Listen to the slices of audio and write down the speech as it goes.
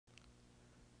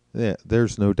Yeah,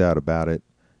 there's no doubt about it.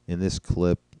 In this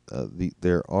clip,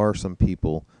 there are some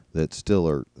people that still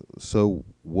are so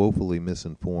woefully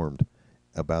misinformed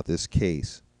about this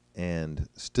case and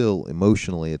still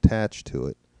emotionally attached to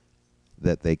it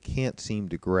that they can't seem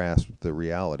to grasp the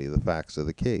reality, the facts of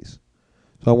the case.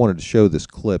 So I wanted to show this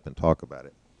clip and talk about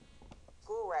it.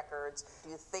 School records. Do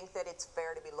you think that it's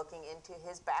fair to be looking into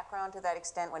his background to that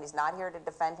extent when he's not here to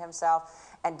defend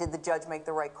himself? And did the judge make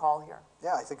the right call here?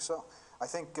 Yeah, I think so. I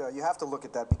think you have to look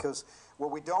at that because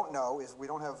what we don't know is we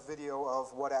don't have video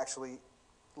of what actually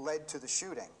led to the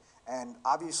shooting. And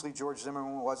obviously George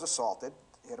Zimmerman was assaulted.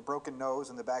 He had a broken nose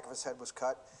and the back of his head was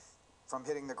cut from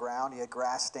hitting the ground. He had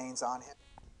grass stains on him.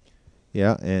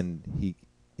 Yeah, and he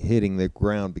hitting the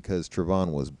ground because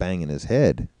Trayvon was banging his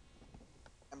head.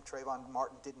 Trayvon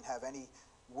Martin didn't have any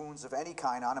wounds of any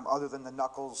kind on him other than the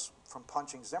knuckles from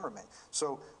punching Zimmerman.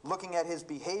 So looking at his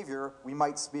behavior, we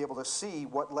might be able to see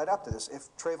what led up to this. If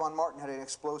Trayvon Martin had an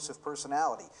explosive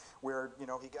personality where, you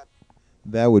know, he got...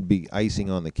 That would be icing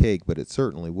on the cake, but it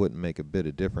certainly wouldn't make a bit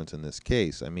of difference in this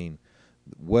case. I mean,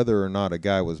 whether or not a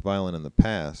guy was violent in the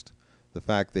past, the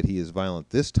fact that he is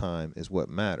violent this time is what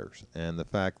matters. And the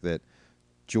fact that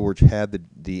George had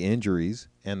the injuries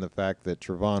and the fact that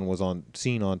Trayvon was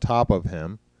seen on top of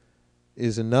him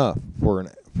is enough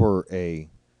for a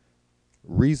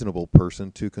reasonable person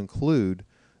to conclude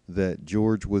that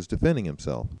George was defending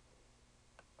himself.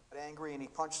 Got angry and he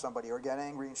punched somebody or got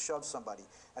angry and shoved somebody,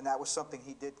 and that was something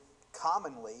he did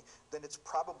commonly, then it's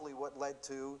probably what led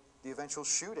to the eventual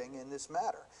shooting in this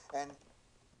matter. And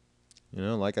you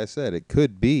know, like I said, it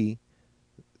could be,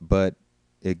 but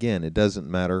again, it doesn't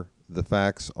matter. The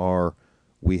facts are,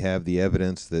 we have the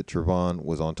evidence that Trayvon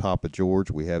was on top of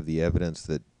George. We have the evidence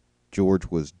that George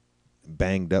was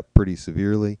banged up pretty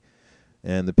severely.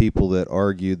 And the people that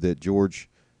argued that George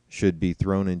should be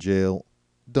thrown in jail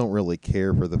don't really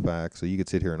care for the facts. So you could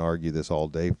sit here and argue this all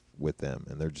day with them,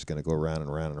 and they're just going to go around and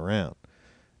around and around.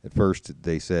 At first,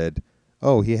 they said,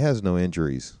 oh, he has no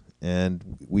injuries.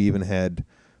 And we even had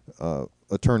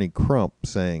Attorney Crump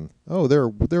saying, oh, there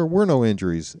were no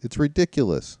injuries. It's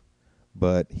ridiculous.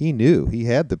 But he knew. He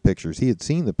had the pictures. He had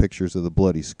seen the pictures of the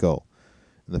bloody skull.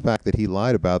 And the fact that he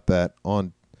lied about that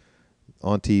on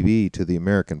TV to the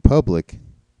American public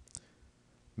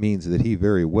means that he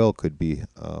very well could be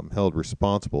held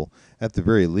responsible, at the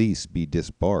very least be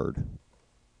disbarred.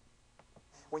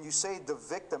 when you say the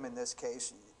victim in this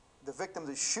case, the victim of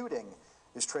the shooting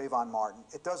is Trayvon Martin,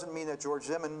 it doesn't mean that George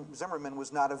Zimmerman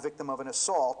was not a victim of an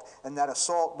assault, and that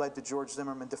assault led to George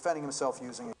Zimmerman defending himself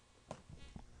using it.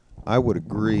 I would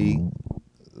agree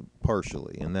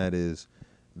partially, and that is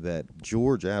that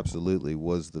George absolutely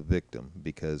was the victim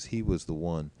because he was the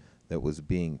one that was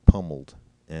being pummeled,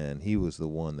 and he was the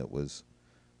one that was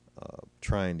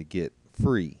trying to get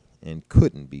free and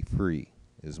couldn't be free.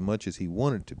 As much as he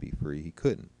wanted to be free, he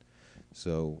couldn't.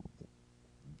 So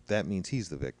that means he's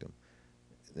the victim.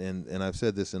 And I've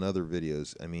said this in other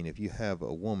videos. I mean, if you have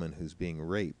a woman who's being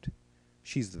raped,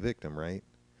 she's the victim, right?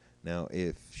 Now,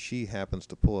 if she happens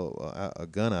to pull a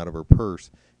gun out of her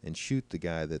purse and shoot the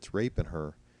guy that's raping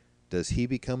her, does he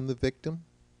become the victim?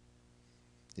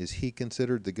 Is he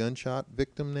considered the gunshot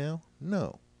victim now?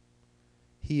 No.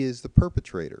 He is the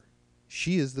perpetrator.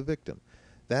 She is the victim.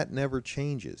 That never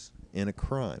changes in a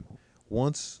crime.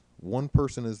 Once one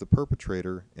person is the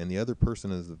perpetrator and the other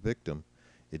person is the victim,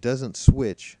 it doesn't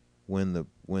switch when the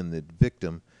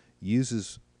victim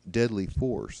uses deadly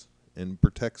force and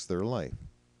protects their life.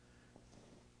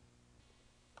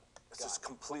 This is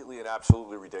completely and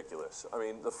absolutely ridiculous. I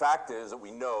mean, the fact is that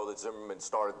we know that Zimmerman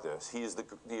started this. He is the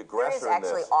aggressor in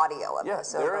this. There is actually audio of this.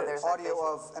 So there's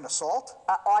audio of an assault?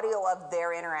 Audio of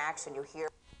their interaction. You hear.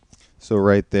 So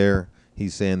right there,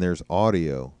 he's saying there's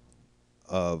audio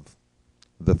of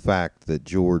the fact that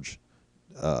George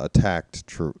attacked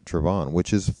Trayvon,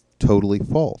 which is totally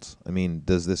false. I mean,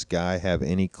 does this guy have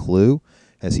any clue?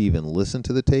 Has he even listened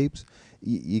to the tapes?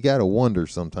 You got to wonder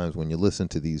sometimes when you listen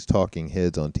to these talking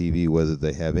heads on TV whether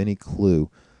they have any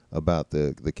clue about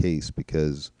the case,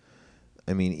 because,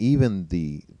 I mean, even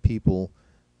the people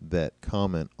that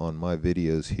comment on my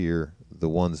videos here, the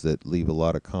ones that leave a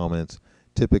lot of comments,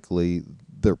 typically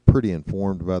they're pretty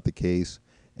informed about the case,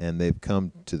 and they've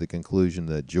come to the conclusion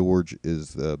that George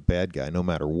is the bad guy no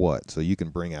matter what. So you can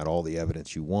bring out all the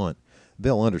evidence you want.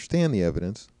 They'll understand the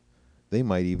evidence. They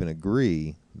might even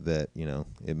agree that, you know,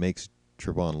 it makes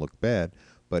Trayvon look bad,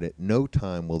 but at no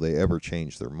time will they ever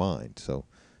change their mind. So,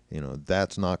 you know,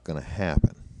 that's not going to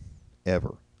happen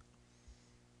ever.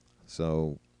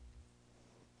 So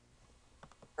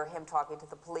him talking to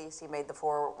the police, he made the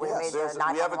Yes,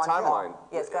 we have a timeline.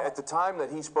 Yes, go ahead. At the time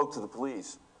that he spoke to the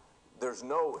police, there's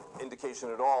no indication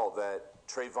at all that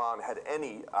Trayvon had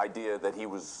any idea that he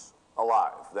was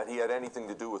alive, that he had anything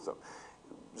to do with him.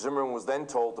 Zimmerman was then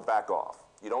told to back off.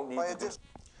 You don't need to do.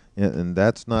 Yeah, and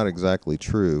that's not exactly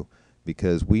true,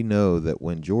 because we know that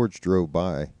when George drove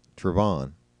by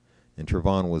Trayvon, and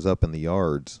Trayvon was up in the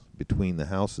yards between the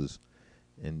houses,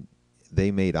 and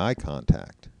they made eye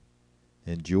contact,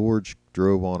 and George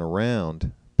drove on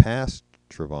around past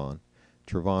Trayvon.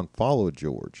 Trayvon followed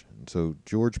George, and so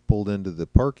George pulled into the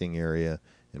parking area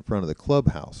in front of the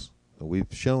clubhouse. We've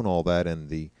shown all that in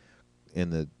the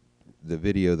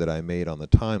video that I made on the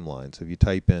timeline. So if you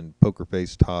type in Poker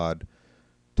Face Todd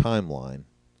timeline,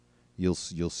 you'll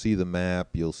see the map.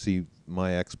 You'll see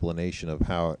my explanation of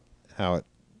how it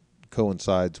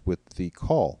coincides with the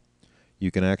call.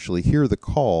 You can actually hear the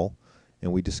call,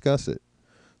 and we discuss it.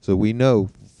 So we know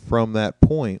from that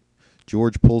point,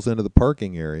 George pulls into the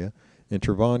parking area, and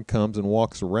Trayvon comes and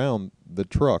walks around the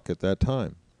truck at that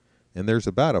time. And there's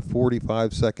about a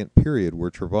 45-second period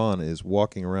where Trayvon is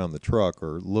walking around the truck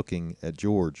or looking at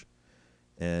George.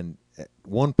 And at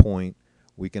one point,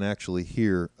 we can actually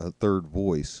hear a third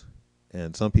voice.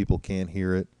 And some people can't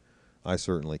hear it. I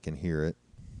certainly can hear it.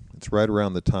 It's right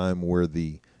around the time where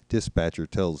the dispatcher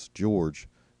tells George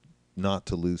not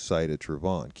to lose sight of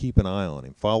Trayvon. Keep an eye on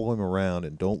him. Follow him around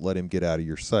and don't let him get out of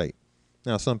your sight.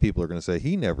 Now, some people are going to say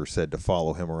he never said to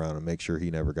follow him around and make sure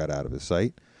he never got out of his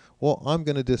sight. Well, I'm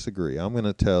going to disagree. I'm going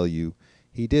to tell you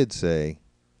he did say,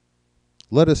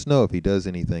 let us know if he does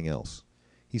anything else.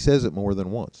 He says it more than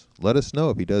once. Let us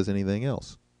know if he does anything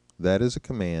else. That is a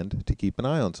command to keep an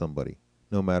eye on somebody.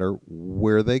 No matter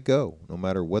where they go, no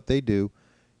matter what they do,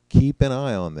 keep an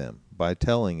eye on them by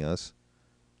telling us,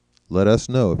 let us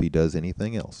know if he does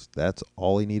anything else. That's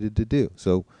all he needed to do.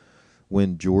 So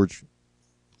when George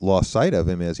lost sight of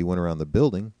him as he went around the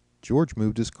building, George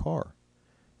moved his car.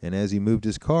 And as he moved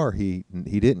his car, he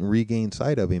didn't regain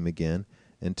sight of him again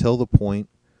until the point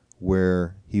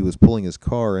where he was pulling his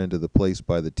car into the place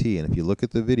by the T. And if you look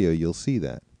at the video, you'll see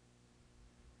that.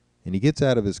 And he gets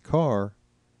out of his car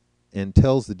and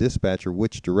tells the dispatcher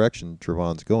which direction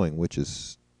Trayvon's going, which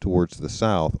is towards the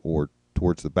south or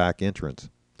towards the back entrance.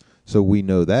 So we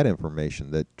know that information,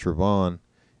 that Trayvon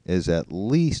is at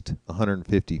least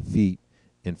 150 feet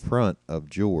in front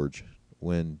of George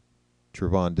when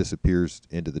Trayvon disappears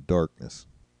into the darkness,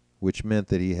 which meant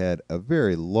that he had a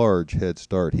very large head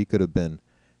start. He could have been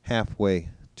halfway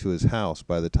to his house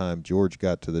by the time George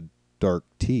got to the dark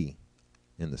T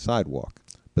in the sidewalk.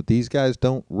 But these guys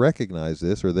don't recognize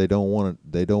this, or they don't want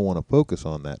to focus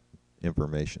on that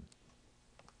information.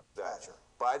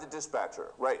 By the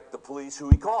dispatcher, right? The police who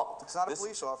he called. It's not a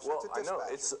police officer, well, it's a dispatcher. I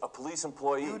know, it's a police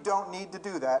employee. You don't need to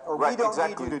do that, or right, we don't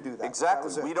exactly, need you to do that.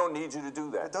 Exactly, That we don't need you to do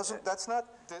that. It doesn't, that's not,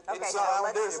 Okay, it's so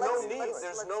not, there's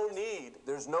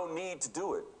no need to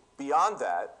do it. Beyond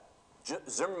that,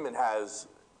 Zimmerman has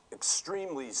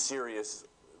extremely serious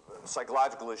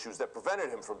psychological issues that prevented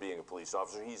him from being a police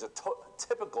officer. He's a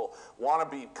typical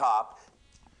wannabe cop.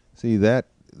 See, that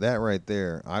right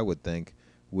there, I would think,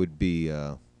 would be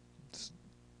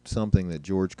something that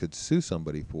George could sue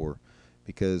somebody for,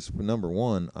 because number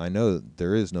one, I know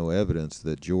there is no evidence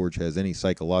that George has any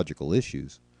psychological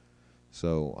issues.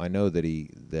 So I know that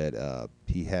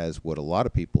he has what a lot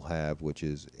of people have, which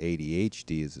is ADHD.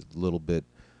 He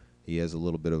has a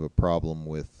little bit of a problem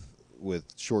with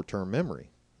short-term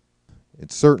memory.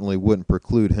 It certainly wouldn't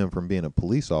preclude him from being a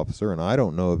police officer, and I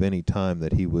don't know of any time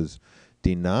that he was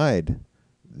denied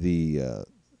the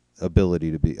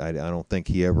ability to be. I don't think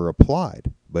he ever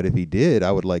applied. But if he did,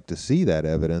 I would like to see that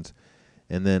evidence.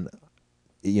 And then,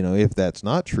 if that's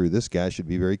not true, this guy should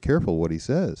be very careful what he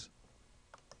says.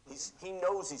 He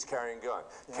knows he's carrying a gun.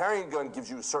 Yeah. Carrying a gun gives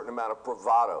you a certain amount of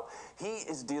bravado. He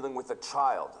is dealing with a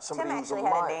child, somebody Tim who's actually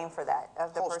had a name for that,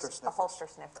 of the person, a holster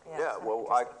sniffer. Yeah, well,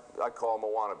 I call him a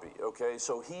wannabe. Okay,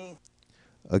 so he.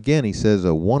 Again, he says a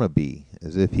wannabe,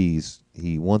 as if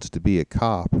he wants to be a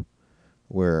cop,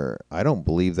 where I don't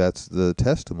believe that's the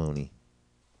testimony.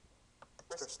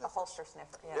 A holster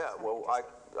sniffer. Yeah, well,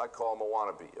 I call him a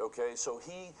wannabe. Okay, so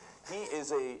he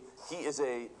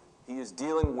is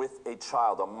dealing with a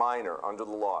child, a minor under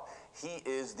the law. He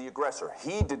is the aggressor.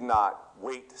 He did not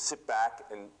wait, sit back,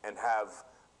 and have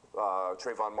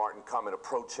Trayvon Martin come and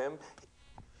approach him.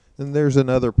 And there's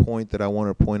another point that I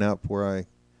want to point out before I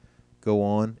go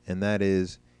on, and that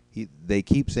is they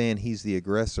keep saying he's the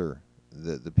aggressor.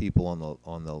 The people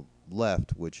on the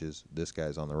left, which is this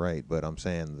guy's on the right, but I'm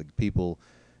saying the people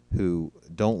who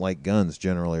don't like guns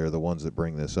generally are the ones that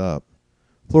bring this up.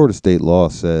 Florida state law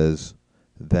says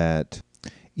that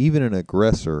even an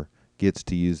aggressor gets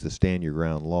to use the stand your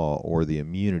ground law or the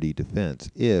immunity defense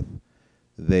if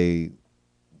they,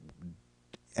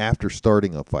 after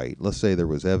starting a fight, let's say there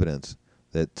was evidence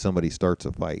that somebody starts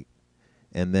a fight,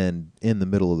 and then in the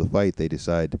middle of the fight they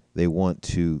decide they want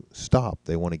to stop,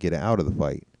 they want to get out of the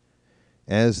fight.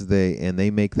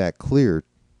 They make that clear,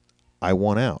 I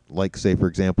want out. Like, say, for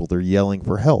example, they're yelling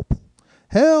for help.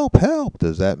 Help, help.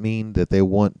 Does that mean that they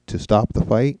want to stop the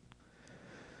fight?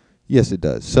 Yes, it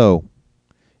does. So,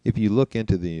 if you look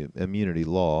into the immunity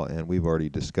law, and we've already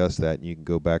discussed that, and you can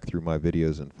go back through my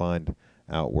videos and find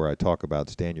out where I talk about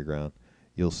stand your ground,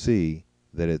 you'll see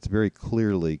that it's very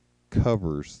clearly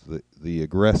covers the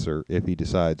aggressor if he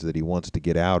decides that he wants to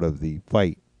get out of the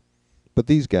fight. But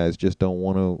these guys just don't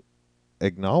want to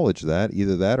acknowledge that.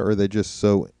 Either that, or they're just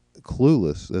so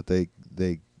clueless that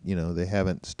they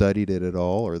haven't studied it at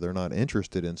all, or they're not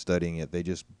interested in studying it. They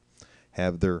just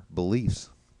have their beliefs.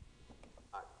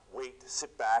 Wait,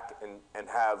 sit back and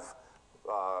have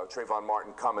Trayvon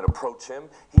Martin come and approach him.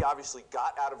 He obviously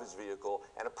got out of his vehicle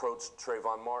and approached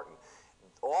Trayvon Martin.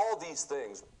 All these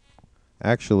things.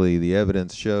 Actually, the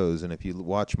evidence shows, and if you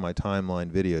watch my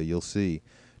timeline video, you'll see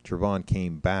Trayvon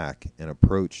came back and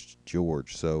approached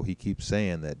George. So he keeps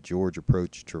saying that George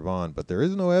approached Trayvon, but there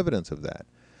is no evidence of that.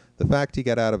 The fact he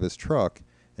got out of his truck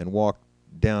and walked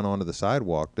down onto the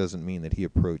sidewalk doesn't mean that he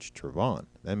approached Trayvon.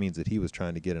 That means that he was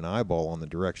trying to get an eyeball on the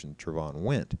direction Trayvon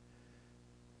went.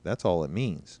 That's all it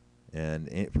means.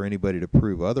 And for anybody to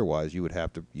prove otherwise, you'd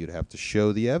have to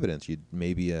show the evidence. You'd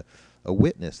maybe a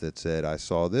witness that said, I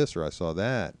saw this or I saw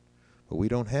that. But we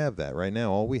don't have that. Right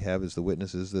now, all we have is the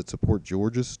witnesses that support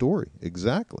George's story.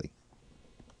 Exactly.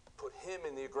 Put him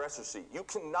in the aggressor seat. You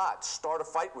cannot start a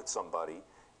fight with somebody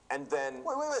and then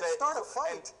start a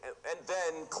fight and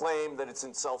then claim that it's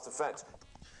in self-defense.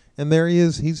 And there he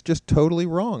is. He's just totally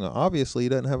wrong. Obviously, he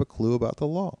doesn't have a clue about the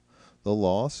law. The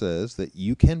law says that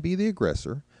you can be the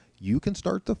aggressor, you can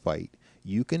start the fight,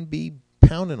 you can be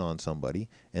pounding on somebody,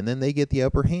 and then they get the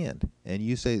upper hand. And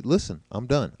you say, listen, I'm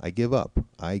done. I give up.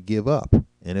 I give up.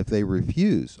 And if they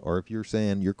refuse, or if you're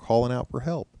saying you're calling out for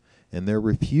help, and they're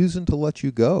refusing to let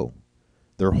you go,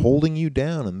 they're holding you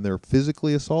down and they're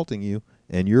physically assaulting you,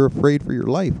 and you're afraid for your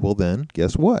life, well then,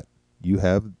 guess what? You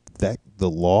have that. The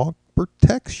law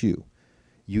protects you.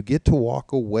 You get to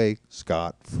walk away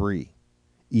scot-free,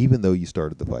 even though you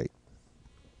started the fight.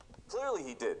 Clearly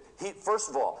he did. First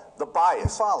of all, the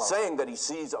bias, saying that he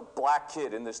sees a black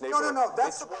kid in this neighborhood. No,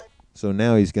 that's So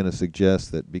now he's going to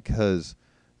suggest that because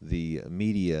the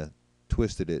media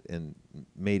twisted it and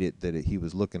made it that he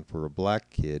was looking for a black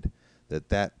kid,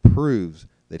 that proves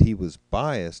that he was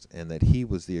biased and that he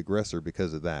was the aggressor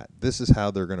because of that. This is how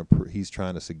they're going to he's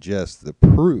trying to suggest the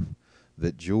proof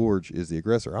that George is the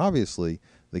aggressor. Obviously,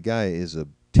 the guy is a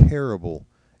terrible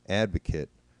advocate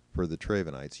for the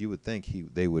Trayvonites. You would think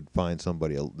they would find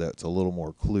somebody that's a little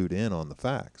more clued in on the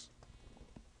facts.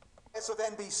 of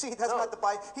NBC. That's not the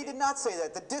bias. He did not say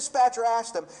that. The dispatcher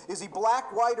asked him, "Is he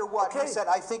black, white, or what?" Okay. He said,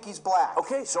 "I think he's black."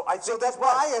 Okay, so I think that's he's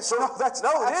black. bias. So, No, that's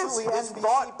absolutely it is. His NBC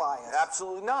thought, bias.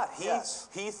 Absolutely not. Yes.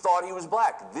 He thought he was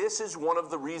black. This is one of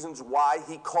the reasons why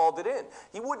he called it in.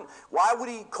 He wouldn't. Why would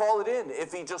he call it in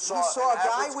if he just saw? You saw an a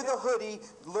guy average with kid? a hoodie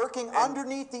lurking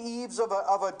underneath the eaves of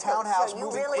a townhouse. So you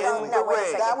moving really quickly. don't know. Wait a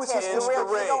second, That was Tim, his you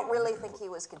history. don't really think he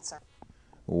was concerned?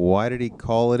 Why did he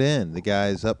call it in? The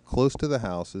guy's up close to the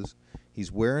houses.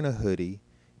 He's wearing a hoodie,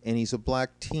 and he's a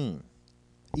black teen.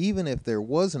 Even if there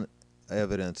wasn't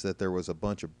evidence that there was a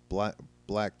bunch of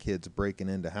black kids breaking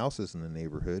into houses in the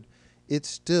neighborhood, it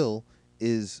still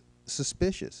is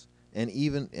suspicious.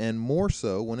 And more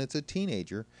so when it's a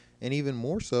teenager, and even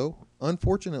more so,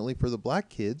 unfortunately, for the black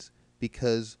kids,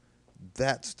 because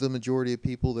that's the majority of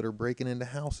people that are breaking into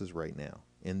houses right now,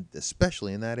 and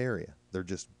especially in that area.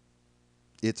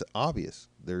 It's obvious.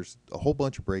 There's a whole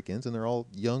bunch of break-ins, and they're all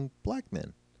young black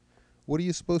men. What are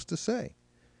you supposed to say?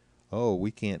 Oh, we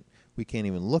can't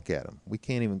even look at them. We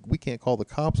can't call the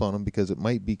cops on them because it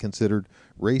might be considered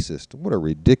racist. What a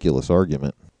ridiculous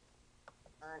argument.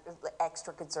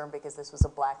 Extra concerned because this was a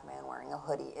black man wearing a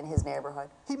hoodie in his neighborhood.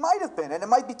 He might have been, and it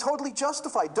might be totally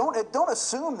justified. Don't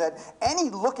assume that any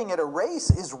looking at a race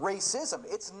is racism.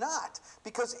 It's not.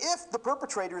 Because if the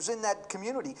perpetrators in that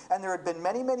community, and there had been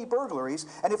many, many burglaries,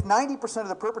 and if 90% of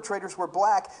the perpetrators were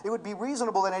black, it would be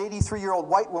reasonable that an 83-year-old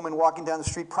white woman walking down the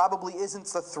street probably isn't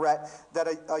the threat that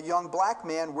a young black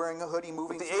man wearing a hoodie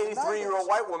moving But through the the night is. 83-year-old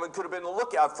white woman could have been the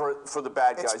lookout for the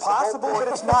bad guys. It's possible, but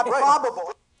it's not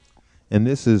probable. And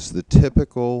this is the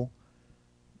typical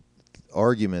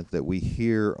argument that we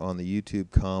hear on the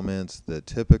YouTube comments, the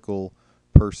typical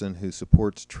person who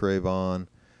supports Trayvon,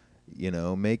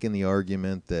 making the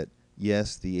argument that,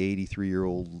 yes, the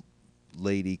 83-year-old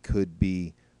lady could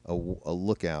be a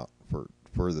lookout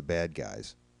for the bad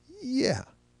guys. Yeah,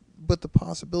 but the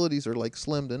possibilities are like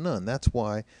slim to none. That's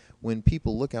why when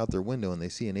people look out their window and they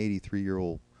see an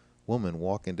 83-year-old woman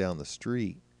walking down the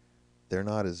street, they're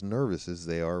not as nervous as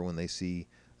they are when they see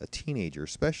a teenager,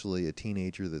 especially a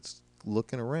teenager that's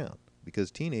looking around,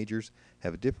 because teenagers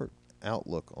have a different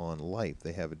outlook on life.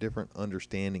 They have a different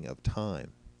understanding of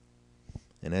time.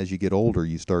 And as you get older,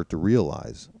 you start to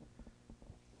realize.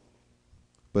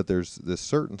 But there's this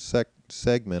certain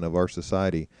segment of our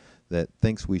society that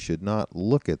thinks we should not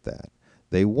look at that.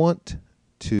 They want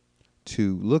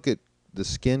to look at the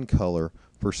skin color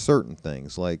for certain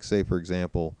things, like, say, for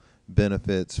example,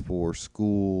 benefits for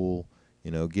school,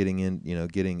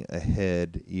 getting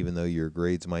ahead, even though your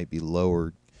grades might be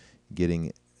lower,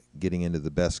 getting into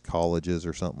the best colleges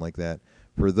or something like that.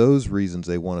 For those reasons,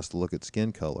 they want us to look at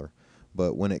skin color.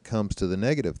 But when it comes to the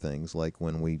negative things, like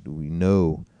when we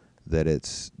know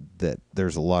that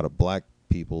there's a lot of black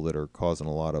people that are causing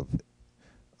a lot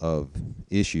of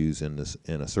issues in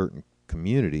a certain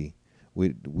community,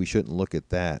 we shouldn't look at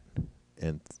that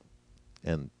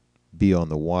and be on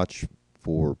the watch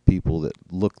for people that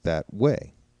look that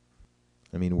way.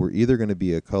 I mean, we're either going to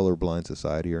be a colorblind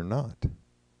society or not.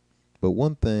 But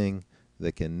one thing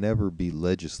that can never be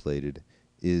legislated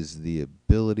is the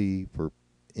ability for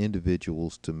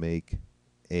individuals to make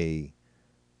a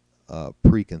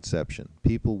preconception.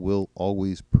 People will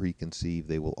always preconceive.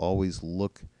 They will always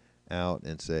look out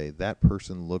and say, that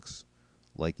person looks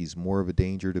like he's more of a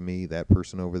danger to me. That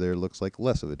person over there looks like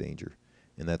less of a danger.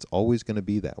 And that's always going to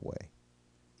be that way.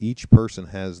 Each person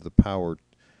has the power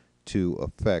to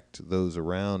affect those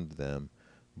around them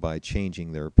by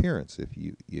changing their appearance. If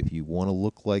you want to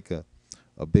look like a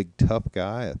big tough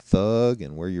guy, a thug,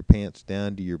 and wear your pants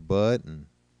down to your butt and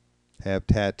have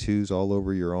tattoos all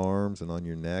over your arms and on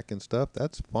your neck and stuff,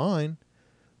 that's fine.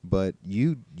 But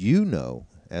you know,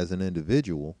 as an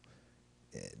individual,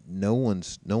 no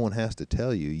one has to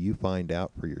tell you. You find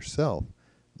out for yourself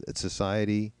that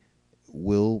society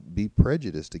will be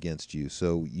prejudiced against you.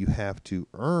 So you have to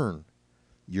earn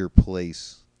your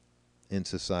place in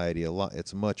society a lot.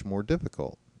 It's much more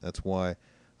difficult. That's why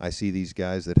I see these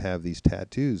guys that have these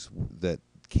tattoos that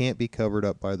can't be covered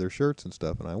up by their shirts and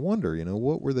stuff, and I wonder,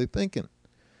 what were they thinking?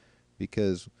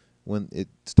 Because when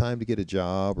it's time to get a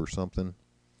job or something,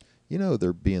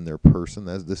 they're being their person.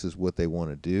 This is what they want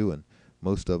to do, and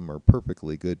most of them are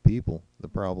perfectly good people. The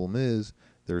problem is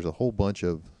there's a whole bunch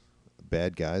of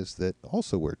bad guys that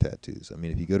also wear tattoos. I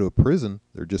mean, if you go to a prison,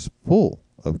 they're just full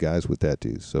of guys with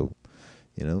tattoos. So,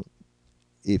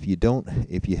 if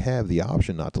you have the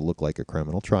option not to look like a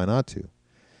criminal, try not to.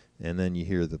 And then you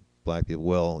hear the black people,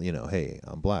 well, hey,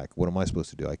 I'm black. What am I supposed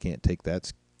to do? I can't take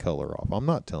that color off. I'm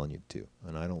not telling you to,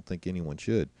 and I don't think anyone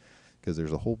should, because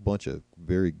there's a whole bunch of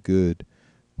very good,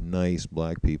 nice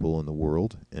black people in the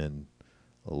world and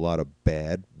a lot of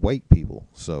bad white people.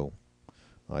 So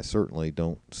I certainly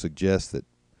don't suggest that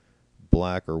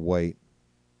black or white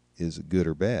is good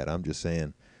or bad. I'm just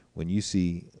saying, when you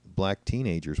see black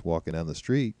teenagers walking down the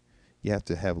street, you have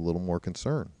to have a little more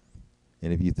concern.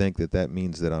 And if you think that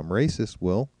means that I'm racist,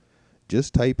 well,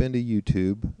 just type into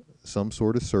YouTube some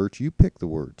sort of search. You pick the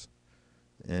words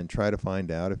and try to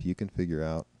find out if you can figure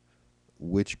out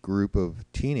which group of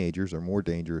teenagers are more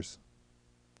dangerous.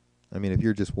 I mean, if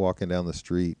you're just walking down the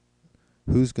street,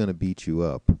 who's going to beat you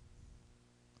up?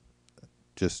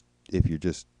 Just if you're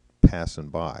just passing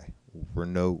by for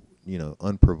no,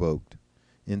 unprovoked.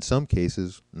 In some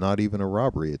cases, not even a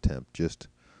robbery attempt. Just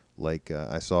like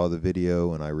I saw the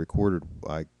video and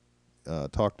I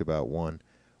talked about one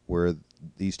where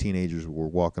these teenagers were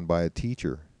walking by a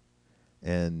teacher,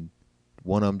 and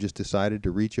one of them just decided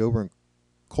to reach over and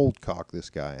cold cock this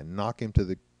guy and knock him to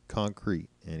the concrete,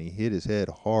 and he hit his head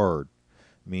hard.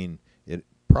 I mean, it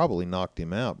probably knocked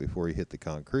him out before he hit the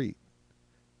concrete.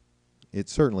 It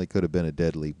certainly could have been a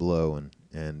deadly blow,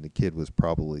 and the kid was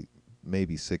probably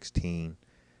maybe 16.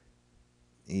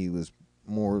 He was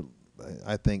more,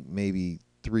 I think, maybe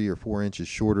 3 or 4 inches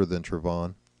shorter than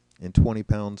Trayvon and 20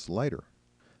 pounds lighter.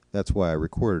 That's why I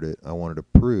recorded it. I wanted to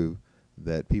prove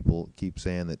that people keep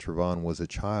saying that Trayvon was a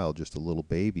child, just a little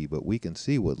baby, but we can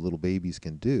see what little babies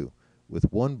can do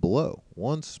with one blow,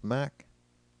 one smack,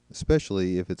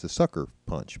 especially if it's a sucker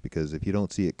punch, because if you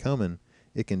don't see it coming,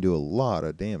 it can do a lot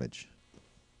of damage.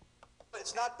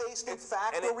 It's not based in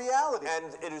fact or reality.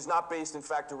 And it is not based in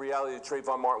fact or reality that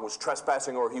Trayvon Martin was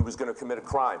trespassing or he was going to commit a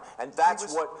crime. And that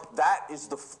is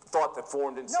the thought that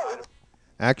formed inside of.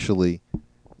 Actually,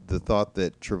 the thought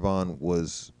that Trayvon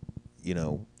was,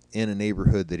 in a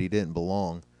neighborhood that he didn't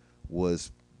belong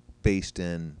was based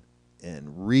in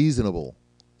reasonable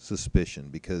suspicion,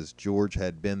 because George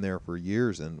had been there for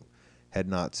years and had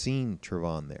not seen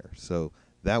Trayvon there. So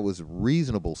that was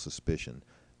reasonable suspicion.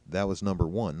 That was number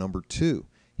one. Number two,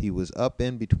 he was up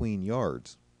in between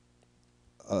yards,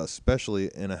 especially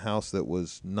in a house that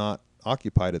was not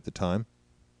occupied at the time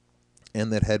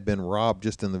and that had been robbed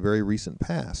just in the very recent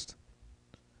past.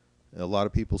 A lot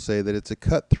of people say that it's a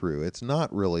cut through. It's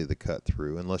not really the cut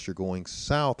through unless you're going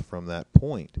south from that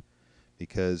point.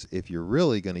 Because if you're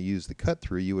really going to use the cut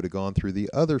through, you would have gone through the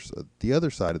other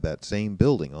side of that same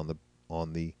building on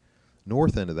the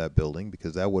north end of that building,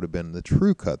 because that would have been the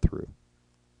true cut through.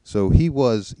 So he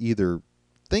was either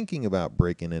thinking about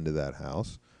breaking into that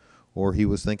house, or he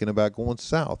was thinking about going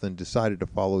south and decided to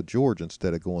follow George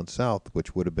instead of going south,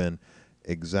 which would have been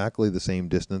exactly the same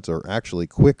distance, or actually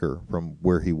quicker from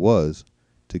where he was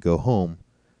to go home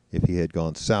if he had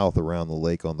gone south around the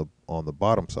lake on the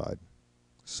bottom side.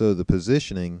 So the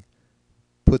positioning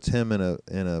puts him in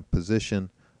a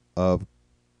position of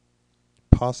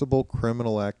possible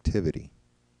criminal activity.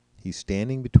 He's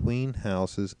standing between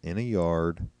houses in a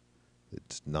yard.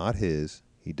 It's not his.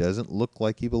 He doesn't look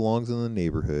like he belongs in the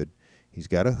neighborhood. He's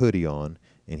got a hoodie on,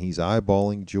 and he's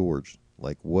eyeballing George,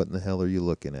 like, what in the hell are you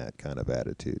looking at kind of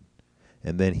attitude.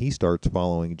 And then he starts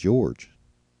following George,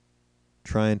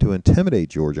 trying to intimidate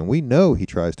George. And we know he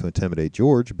tries to intimidate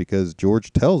George because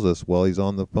George tells us while he's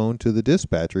on the phone to the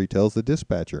dispatcher, he tells the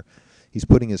dispatcher he's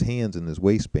putting his hands in his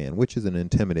waistband, which is an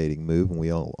intimidating move, and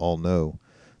we all know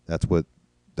that's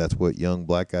what young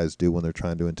black guys do when they're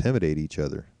trying to intimidate each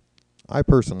other. I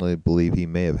personally believe he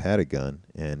may have had a gun,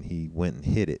 and he went and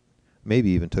hid it.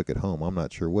 Maybe even took it home. I'm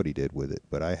not sure what he did with it,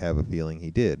 but I have a feeling he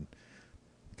did.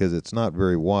 Because it's not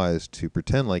very wise to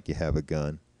pretend like you have a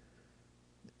gun,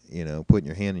 putting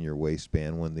your hand in your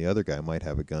waistband when the other guy might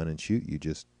have a gun and shoot you.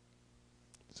 Just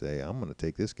say, I'm going to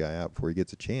take this guy out before he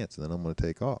gets a chance, and then I'm going to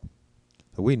take off.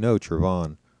 So we know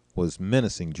Trayvon was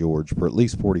menacing George for at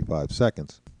least 45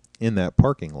 seconds in that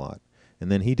parking lot.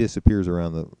 And then he disappears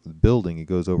around the building. He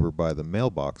goes over by the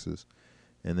mailboxes.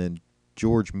 And then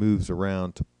George moves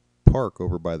around to park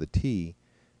over by the T.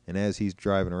 And as he's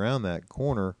driving around that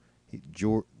corner,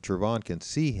 Trayvon can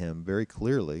see him very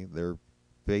clearly. They're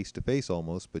face to face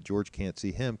almost, but George can't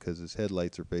see him because his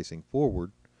headlights are facing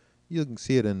forward. You can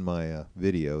see it in my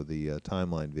video, the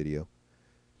timeline video.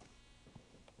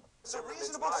 It's a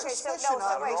reasonable Okay, so suspicion no,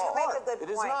 on wait, his you make part. a good It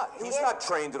is point. not. He's not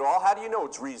trained at all. How do you know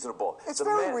it's reasonable? It's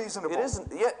very reasonable. It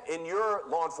isn't. Yet in your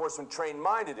law enforcement trained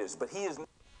mind, it is. But he is.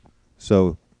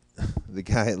 So the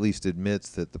guy at least admits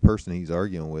that the person he's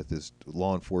arguing with is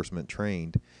law enforcement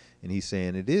trained, and he's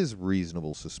saying it is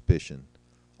reasonable suspicion.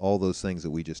 All those things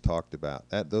that we just talked about,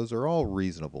 those are all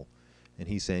reasonable. And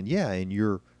he's saying, yeah, in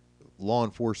your law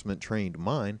enforcement trained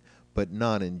mind, but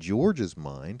not in George's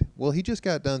mind. Well, he just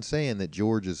got done saying that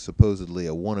George is supposedly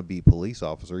a wannabe police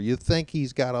officer. You think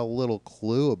he's got a little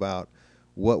clue about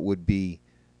what would be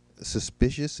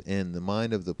suspicious in the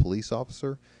mind of the police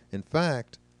officer? In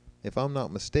fact, if I'm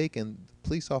not mistaken,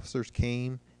 police officers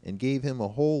came and gave him a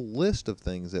whole list of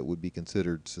things that would be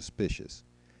considered suspicious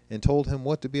and told him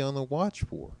what to be on the watch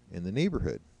for in the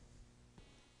neighborhood.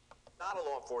 Not a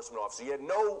law enforcement officer. He had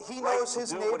no. He right knows to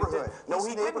his do what he did. neighborhood. No, He's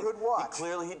he neighborhood didn't. watch.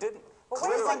 Clearly, he didn't. But wait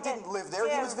a Clearly second. didn't live there.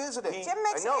 He Jim- was visiting. Jim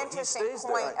makes I know, an he interesting stays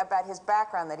there. point about his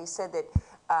background, that he said that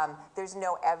there's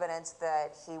no evidence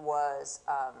that he was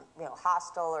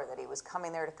hostile or that he was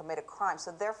coming there to commit a crime.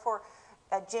 So therefore,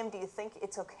 Jim, do you think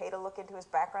it's okay to look into his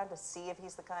background to see if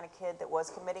he's the kind of kid that was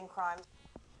committing crimes?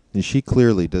 And she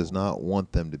clearly does not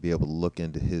want them to be able to look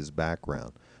into his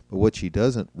background. But what she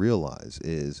doesn't realize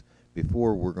is,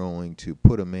 before we're going to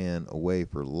put a man away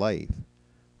for life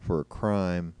for a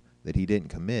crime that he didn't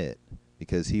commit,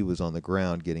 because he was on the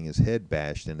ground getting his head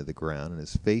bashed into the ground and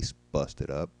his face busted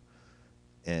up,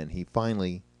 and he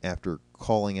finally, after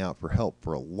calling out for help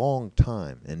for a long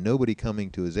time and nobody coming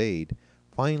to his aid,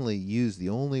 finally used the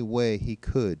only way he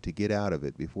could to get out of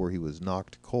it before he was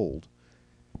knocked cold.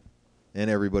 And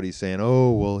everybody's saying,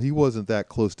 oh, well, he wasn't that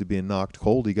close to being knocked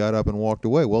cold. He got up and walked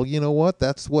away. Well, you know what?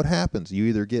 That's what happens. You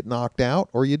either get knocked out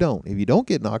or you don't. If you don't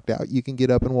get knocked out, you can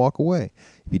get up and walk away.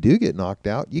 If you do get knocked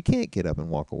out, you can't get up and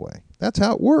walk away. That's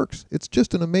how it works. It's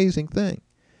just an amazing thing,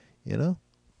 Or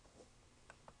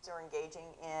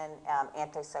engaging in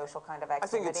antisocial kind of I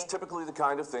activity? think it's typically the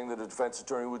kind of thing that a defense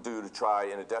attorney would do to try,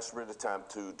 in a desperate attempt,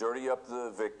 to dirty up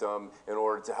the victim in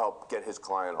order to help get his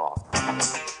client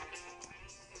off.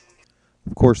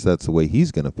 Of course, that's the way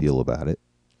he's going to feel about it.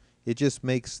 It just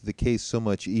makes the case so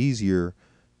much easier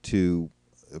to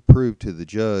prove to the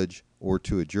judge or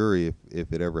to a jury,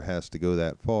 if it ever has to go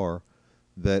that far,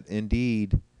 that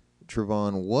indeed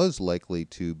Trayvon was likely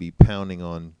to be pounding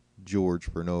on George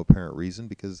for no apparent reason,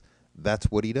 because that's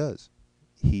what he does.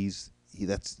 He's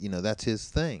that's his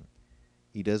thing.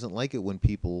 He doesn't like it when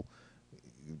people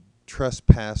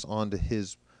trespass onto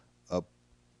his uh,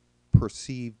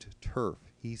 perceived turf.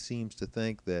 He seems to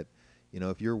think that,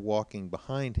 if you're walking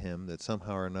behind him, that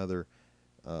somehow or another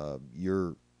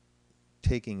you're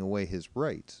taking away his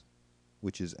rights,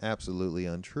 which is absolutely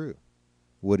untrue.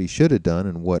 What he should have done,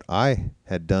 and what I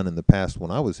had done in the past when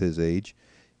I was his age,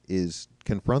 is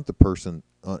confront the person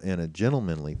in a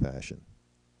gentlemanly fashion.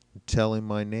 Tell him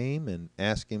my name and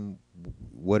ask him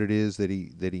what it is that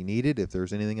he needed, if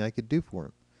there's anything I could do for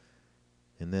him.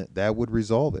 And that would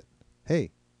resolve it.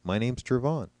 Hey, my name's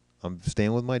Trayvon. I'm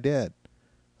staying with my dad.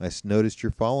 Noticed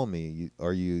you're following me.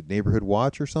 Are you neighborhood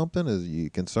watch or something? Are you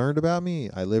concerned about me?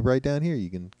 I live right down here. You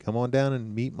can come on down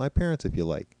and meet my parents if you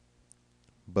like.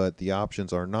 But the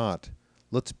options are not,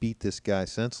 let's beat this guy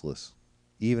senseless,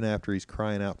 even after he's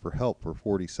crying out for help for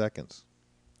 40 seconds.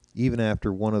 Even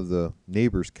after one of the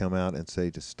neighbors come out and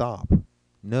say to stop.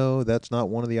 No, that's not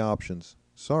one of the options.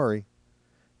 Sorry.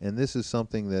 And this is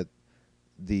something that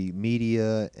the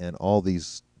media and all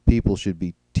these people should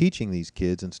be teaching these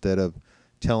kids, instead of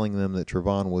telling them that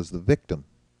Trayvon was the victim.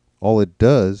 All it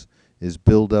does is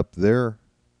build up their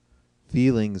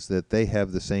feelings that they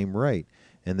have the same right,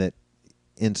 and that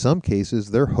in some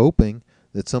cases they're hoping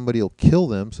that somebody will kill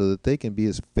them so that they can be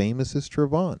as famous as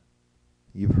Trayvon.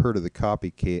 You've heard of the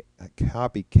copycat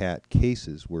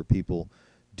cases where people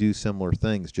do similar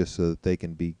things just so that they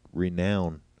can be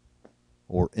renowned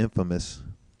or infamous.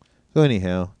 So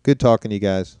anyhow, good talking to you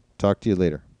guys. Talk to you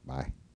later. Bye.